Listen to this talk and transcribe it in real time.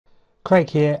Craig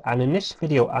here, and in this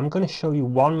video I'm going to show you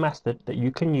one method that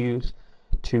you can use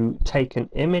to take an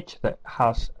image that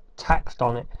has text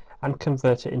on it and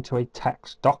convert it into a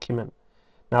text document.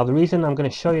 Now the reason I'm going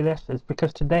to show you this is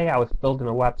because today I was building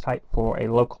a website for a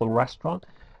local restaurant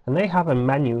and they have a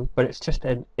menu, but it's just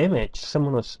an image.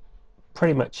 Someone has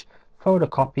pretty much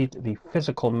photocopied the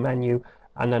physical menu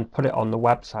and then put it on the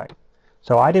website.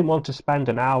 So I didn't want to spend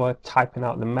an hour typing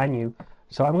out the menu,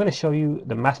 so I'm going to show you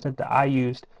the method that I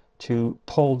used to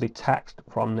pull the text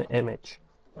from the image.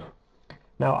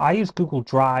 Now I use Google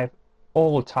Drive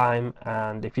all the time,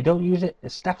 and if you don't use it,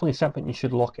 it's definitely something you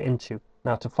should look into.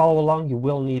 Now to follow along you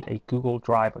will need a Google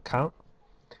Drive account.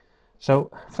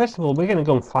 So first of all we're going to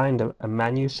go and find a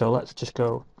menu, so let's just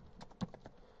go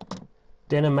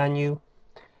dinner menu,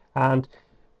 and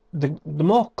the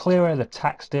more clearer the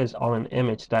text is on an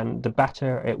image, then the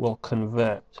better it will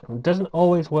convert. It doesn't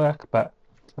always work, but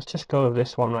let's just go with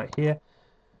this one right here,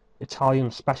 Italian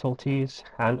specialties,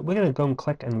 and we're going to go and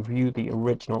click and view the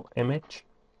original image.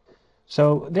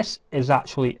 So this is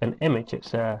actually an image,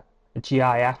 it's a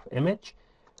GIF image,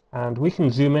 and we can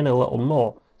zoom in a little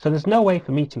more. So there's no way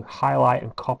for me to highlight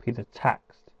and copy the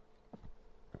text.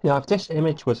 Now if this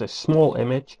image was a small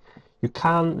image, you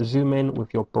can zoom in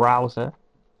with your browser,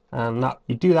 and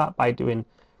you do that by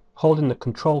holding the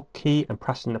control key and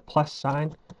pressing the plus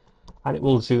sign, and it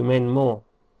will zoom in more.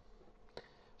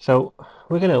 So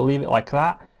we're going to leave it like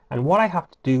that, and what I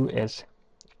have to do is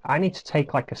I need to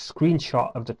take like a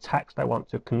screenshot of the text I want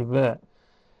to convert.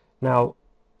 Now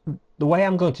the way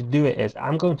I'm going to do it is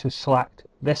I'm going to select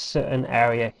this certain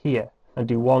area here and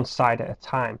do one side at a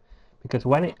time, because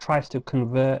when it tries to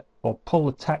convert or pull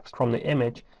the text from the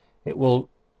image, it will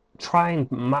try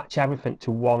and match everything to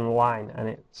one line, and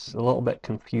it's a little bit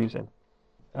confusing.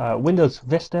 Windows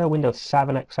Vista, Windows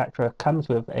 7, etc. comes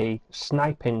with a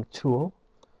sniping tool,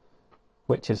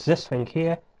 which is this thing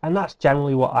here, and that's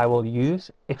generally what I will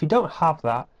use. If you don't have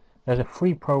that, there's a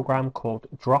free program called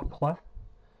Droplr.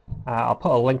 I'll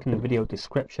put a link in the video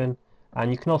description,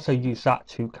 and you can also use that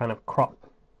to kind of crop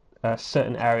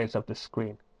certain areas of the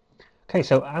screen. Okay,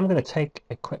 so I'm going to take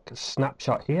a quick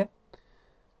snapshot here,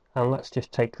 and let's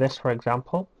just take this for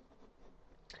example,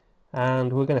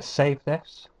 and we're going to save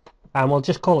this, and we'll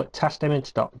just call it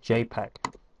testimage.jpg.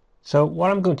 So what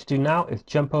I'm going to do now is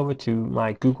jump over to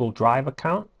my Google Drive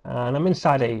account, and I'm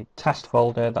inside a test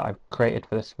folder that I've created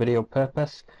for this video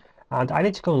purpose, and I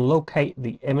need to go and locate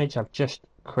the image I've just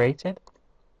created,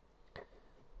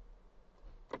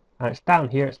 and it's down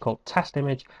here, it's called test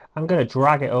image. I'm going to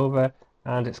drag it over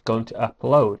and it's going to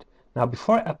upload. Now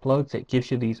before it uploads, it gives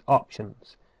you these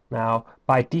options. Now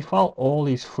by default all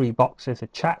these three boxes are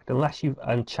checked unless you've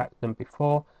unchecked them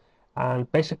before,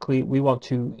 and basically we want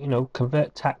to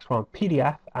convert text from a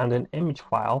PDF and an image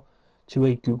file to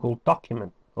a Google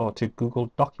document or to Google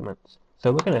Documents.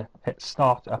 So we're going to hit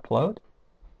start upload,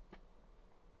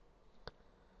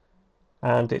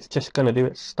 and it's just going to do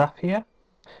its stuff here.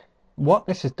 What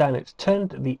this has done, it's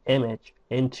turned the image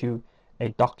into a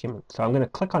document. So I'm going to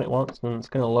click on it once and it's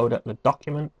going to load up the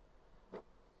document.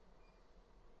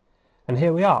 And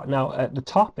here we are. Now at the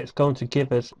top it's going to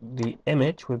give us the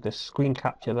image with the screen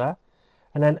capture there,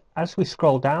 and then as we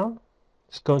scroll down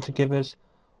it's going to give us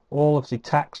all of the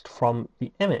text from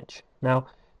the image. Now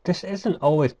this isn't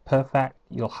always perfect,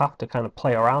 you'll have to kind of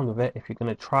play around with it if you're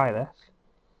going to try this.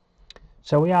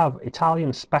 So we have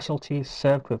Italian specialties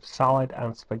served with salad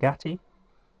and spaghetti,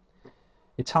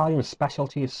 Italian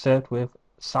specialties served with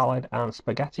salad and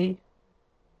spaghetti,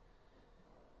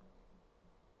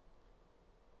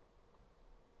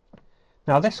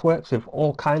 now this works with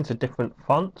all kinds of different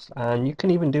fonts, and you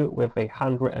can even do it with a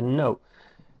handwritten note.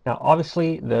 Now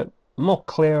obviously the more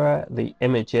clearer the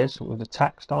image is with the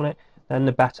text on it, then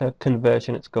the better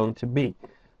conversion it's going to be.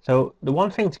 So the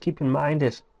one thing to keep in mind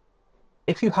is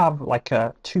if you have like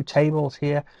two tables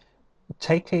here,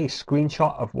 take a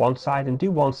screenshot of one side and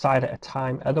do one side at a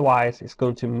time, otherwise it's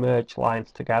going to merge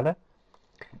lines together.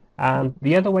 And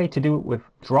the other way to do it with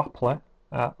Droplr,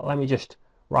 let me just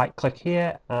right click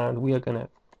here and we are going to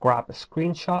grab a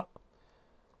screenshot,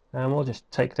 and we'll just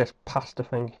take this pasta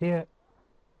thing here,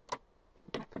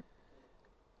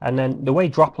 and then the way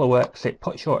Droplr works, it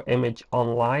puts your image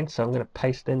online. So I'm going to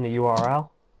paste in the URL,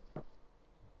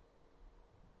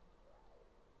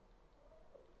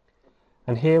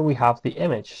 and here we have the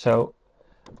image. So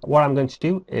what I'm going to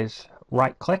do is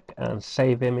right click and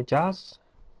save image as,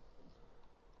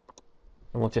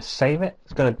 and we'll just save it.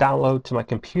 It's going to download to my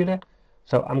computer.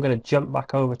 So I'm going to jump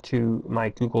back over to my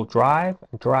Google Drive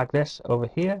and drag this over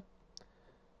here, and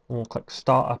we'll click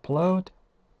start upload,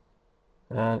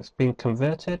 and it's been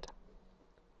converted.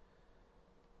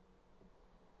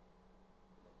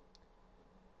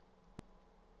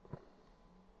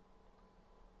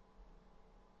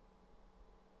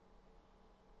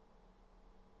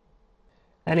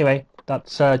 Anyway,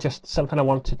 that's just something I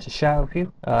wanted to share with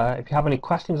you. If you have any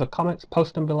questions or comments,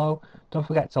 post them below. Don't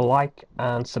forget to like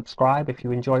and subscribe if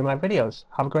you enjoy my videos.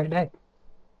 Have a great day.